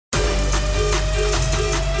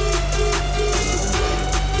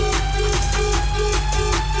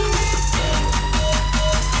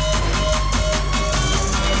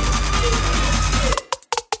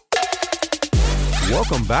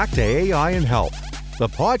Welcome back to AI and Health, the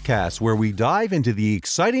podcast where we dive into the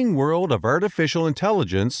exciting world of artificial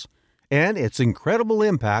intelligence and its incredible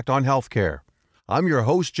impact on healthcare. I'm your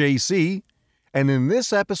host, JC, and in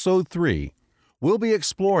this episode 3, we'll be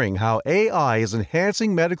exploring how AI is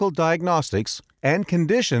enhancing medical diagnostics and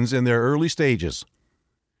conditions in their early stages.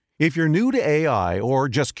 If you're new to AI or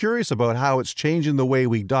just curious about how it's changing the way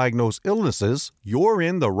we diagnose illnesses, you're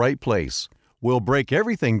in the right place. We'll break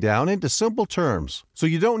everything down into simple terms, so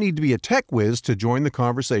you don't need to be a tech whiz to join the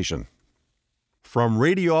conversation. From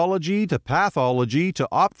radiology to pathology to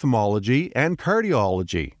ophthalmology and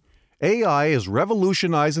cardiology, AI is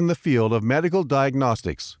revolutionizing the field of medical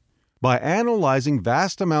diagnostics. By analyzing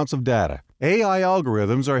vast amounts of data, AI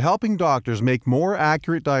algorithms are helping doctors make more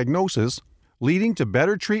accurate diagnoses, leading to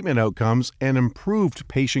better treatment outcomes and improved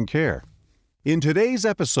patient care. In today's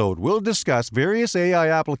episode, we'll discuss various AI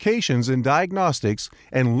applications in diagnostics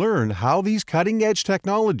and learn how these cutting-edge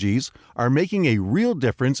technologies are making a real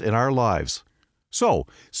difference in our lives. So,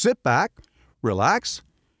 sit back, relax,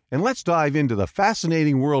 and let's dive into the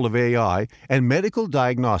fascinating world of AI and medical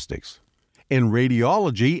diagnostics. In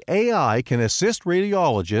radiology, AI can assist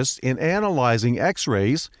radiologists in analyzing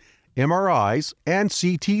X-rays, MRIs, and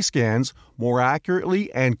CT scans more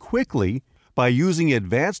accurately and quickly by using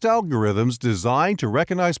advanced algorithms designed to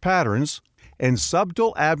recognize patterns and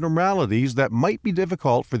subtle abnormalities that might be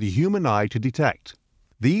difficult for the human eye to detect.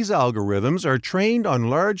 These algorithms are trained on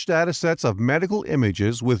large data sets of medical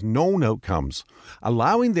images with known outcomes,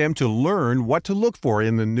 allowing them to learn what to look for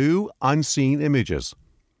in the new, unseen images.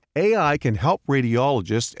 AI can help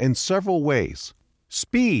radiologists in several ways.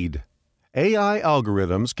 Speed. AI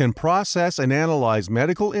algorithms can process and analyze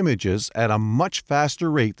medical images at a much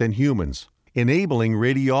faster rate than humans, enabling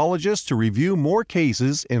radiologists to review more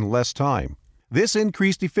cases in less time. This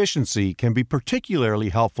increased efficiency can be particularly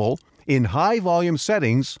helpful in high-volume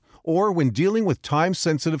settings or when dealing with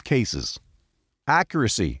time-sensitive cases.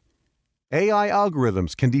 Accuracy. AI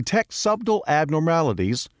algorithms can detect subtle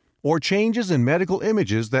abnormalities or changes in medical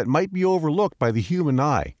images that might be overlooked by the human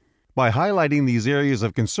eye. By highlighting these areas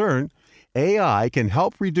of concern, AI can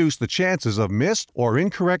help reduce the chances of missed or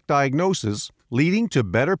incorrect diagnosis, leading to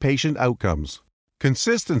better patient outcomes.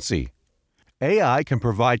 Consistency. AI can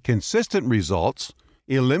provide consistent results,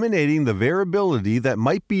 eliminating the variability that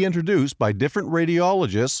might be introduced by different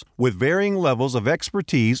radiologists with varying levels of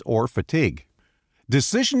expertise or fatigue.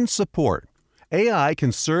 Decision support. AI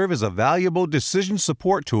can serve as a valuable decision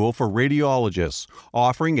support tool for radiologists,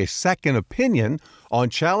 offering a second opinion on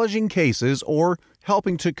challenging cases or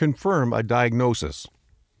helping to confirm a diagnosis.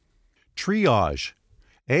 Triage.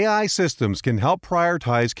 AI systems can help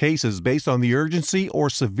prioritize cases based on the urgency or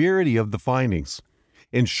severity of the findings,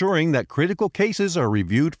 ensuring that critical cases are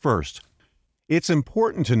reviewed first. It's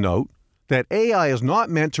important to note that AI is not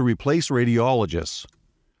meant to replace radiologists,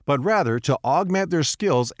 but rather to augment their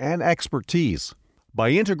skills and expertise.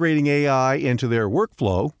 By integrating AI into their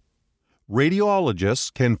workflow,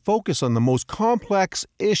 radiologists can focus on the most complex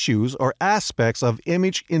issues or aspects of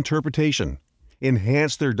image interpretation,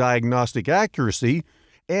 enhance their diagnostic accuracy,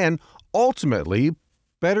 and ultimately,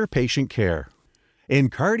 better patient care. In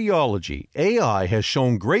cardiology, AI has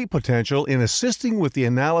shown great potential in assisting with the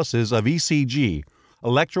analysis of ECG,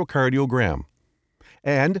 electrocardiogram,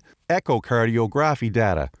 and echocardiography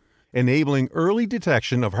data, enabling early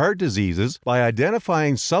detection of heart diseases by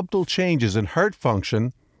identifying subtle changes in heart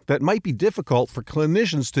function that might be difficult for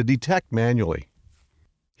clinicians to detect manually.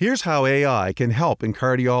 Here's how AI can help in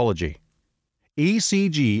cardiology.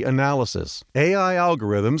 ECG analysis. AI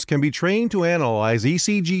algorithms can be trained to analyze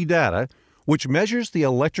ECG data, which measures the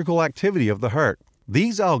electrical activity of the heart.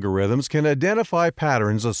 These algorithms can identify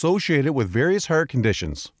patterns associated with various heart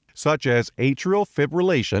conditions, such as atrial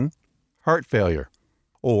fibrillation, heart failure,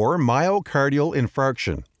 or myocardial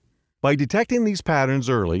infarction. By detecting these patterns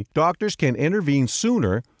early, doctors can intervene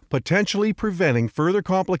sooner, potentially preventing further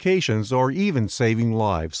complications or even saving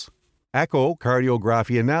lives.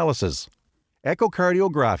 Echocardiography analysis.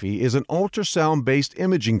 Echocardiography is an ultrasound-based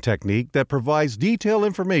imaging technique that provides detailed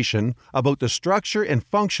information about the structure and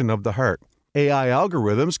function of the heart. AI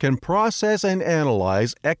algorithms can process and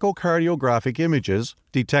analyze echocardiographic images,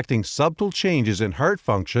 detecting subtle changes in heart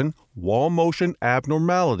function, wall motion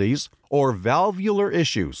abnormalities, or valvular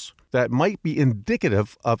issues that might be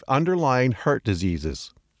indicative of underlying heart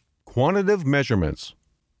diseases. Quantitative measurements.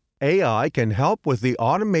 AI can help with the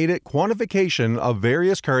automated quantification of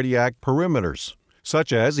various cardiac parameters,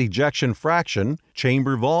 such as ejection fraction,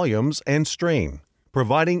 chamber volumes, and strain,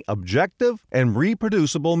 providing objective and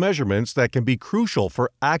reproducible measurements that can be crucial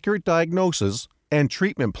for accurate diagnosis and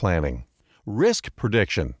treatment planning. Risk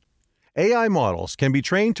prediction. AI models can be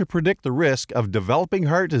trained to predict the risk of developing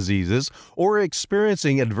heart diseases or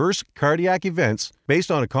experiencing adverse cardiac events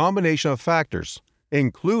based on a combination of factors,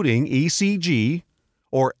 including ECG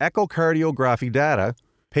or echocardiography data,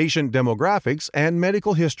 patient demographics, and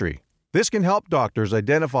medical history. This can help doctors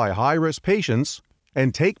identify high-risk patients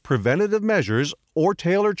and take preventative measures or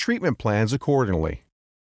tailor treatment plans accordingly.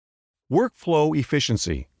 Workflow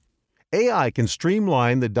efficiency. AI can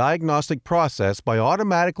streamline the diagnostic process by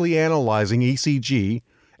automatically analyzing ECG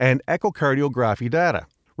and echocardiography data,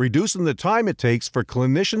 reducing the time it takes for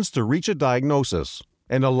clinicians to reach a diagnosis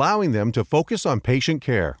and allowing them to focus on patient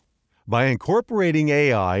care. By incorporating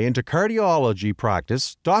AI into cardiology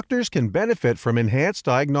practice, doctors can benefit from enhanced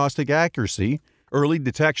diagnostic accuracy, early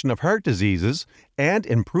detection of heart diseases, and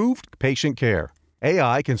improved patient care.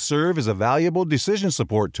 AI can serve as a valuable decision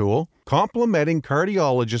support tool, complementing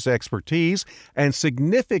cardiologists' expertise and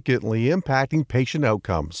significantly impacting patient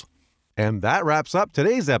outcomes. And that wraps up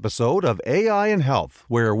today's episode of AI and Health,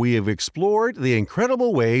 where we have explored the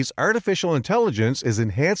incredible ways artificial intelligence is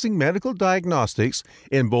enhancing medical diagnostics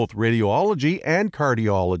in both radiology and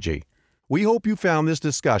cardiology. We hope you found this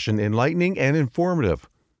discussion enlightening and informative,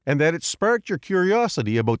 and that it sparked your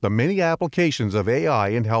curiosity about the many applications of AI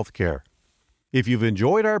in healthcare. If you've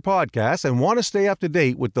enjoyed our podcast and want to stay up to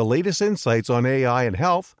date with the latest insights on AI and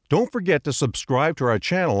health, don't forget to subscribe to our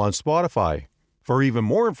channel on Spotify. For even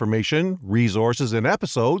more information, resources, and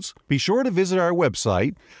episodes, be sure to visit our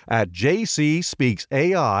website at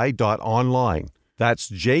jcspeaksai.online. That's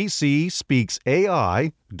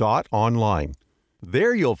jcspeaksai.online.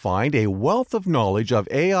 There you'll find a wealth of knowledge of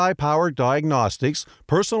AI-powered diagnostics,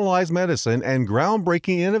 personalized medicine, and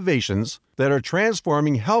groundbreaking innovations that are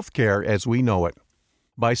transforming healthcare as we know it.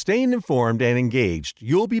 By staying informed and engaged,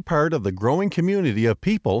 you'll be part of the growing community of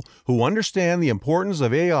people who understand the importance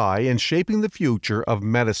of AI in shaping the future of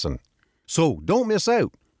medicine. So don't miss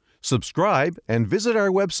out. Subscribe and visit our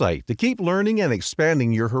website to keep learning and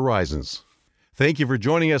expanding your horizons. Thank you for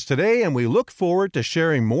joining us today, and we look forward to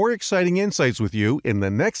sharing more exciting insights with you in the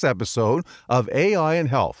next episode of AI and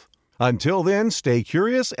Health. Until then, stay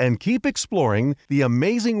curious and keep exploring the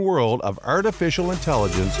amazing world of artificial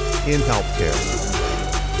intelligence in healthcare.